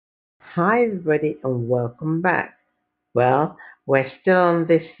Hi, everybody, and welcome back. Well, we're still on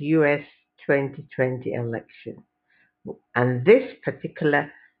this US 2020 election, and this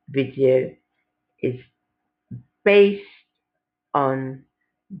particular video is based on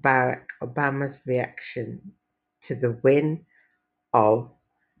Barack Obama's reaction to the win of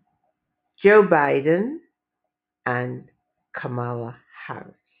Joe Biden and Kamala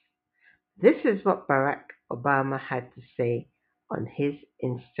Harris. This is what Barack Obama had to say on his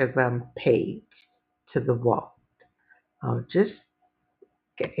Instagram page to the world. I'll just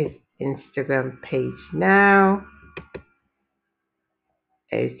get his Instagram page now.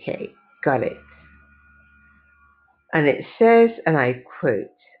 Okay, got it. And it says, and I quote,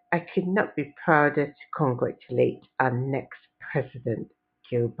 "I could not be prouder to congratulate our next president,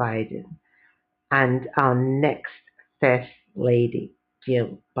 Joe Biden, and our next First Lady,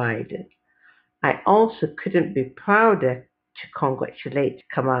 Jill Biden. I also couldn't be prouder to congratulate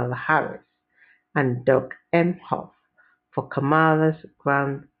Kamala Harris and Doug Emhoff for Kamala's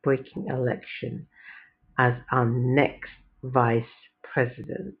groundbreaking election as our next vice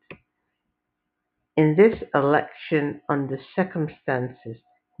president. In this election, under circumstances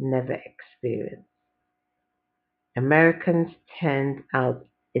never experienced, Americans turned out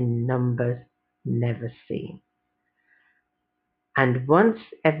in numbers never seen. And once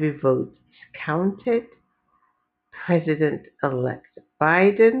every vote is counted, President-elect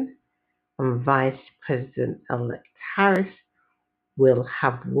Biden and Vice President-elect Harris will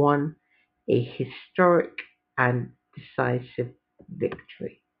have won a historic and decisive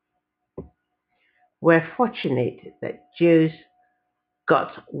victory. We're fortunate that Joe's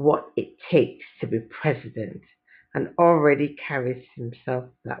got what it takes to be president and already carries himself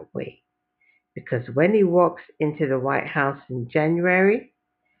that way. Because when he walks into the White House in January,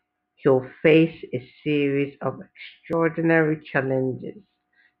 he'll face a series of extraordinary challenges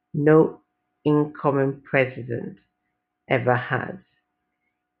no incoming president ever has: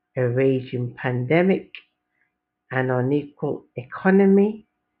 a raging pandemic, an unequal economy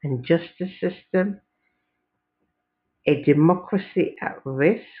and justice system, a democracy at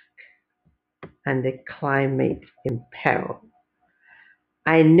risk, and a climate in peril.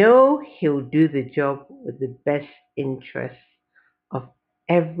 I know he'll do the job with the best interests of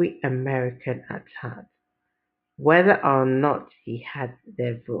every American at heart, whether or not he had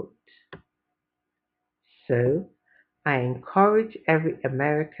their vote. So, I encourage every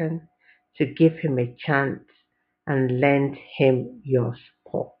American to give him a chance and lend him your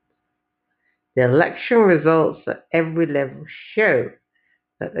support. The election results at every level show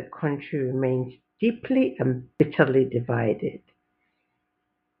that the country remains deeply and bitterly divided.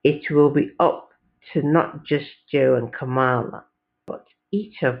 It will be up to not just Joe and Kamala, but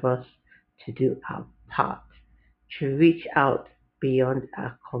each of us to do our part to reach out beyond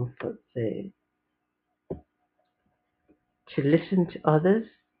our comfort zone, to listen to others,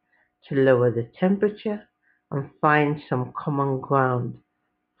 to lower the temperature, and find some common ground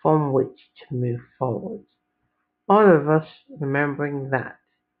from which to move forward. All of us remembering that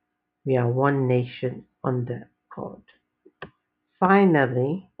we are one nation under God.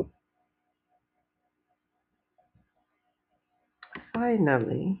 Finally,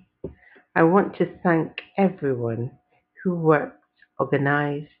 finally, I want to thank everyone who worked,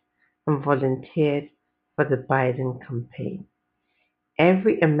 organized, and volunteered for the Biden campaign.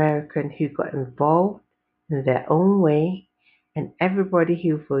 Every American who got involved in their own way, and everybody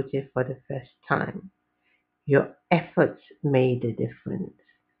who voted for the first time. Your efforts made a difference.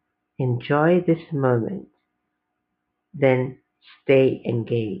 Enjoy this moment, then stay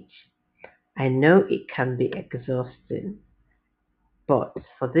engaged. I know it can be exhausting, but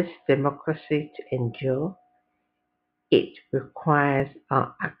for this democracy to endure, it requires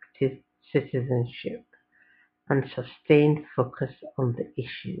our active citizenship and sustained focus on the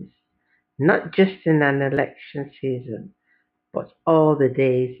issues, not just in an election season, but all the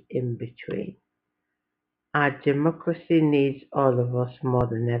days in between. Our democracy needs all of us more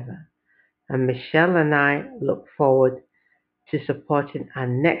than ever, and Michelle and I look forward to supporting our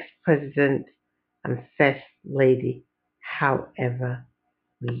next president and first lady however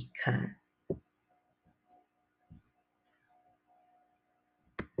we can.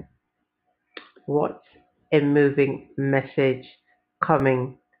 What a moving message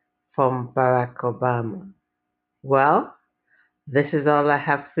coming from Barack Obama. Well, this is all I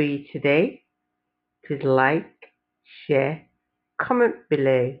have for you today. Please like, share, comment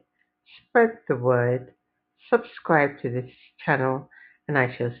below, spread the word, subscribe to this channel, and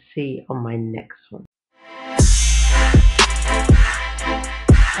I shall see you on my next one.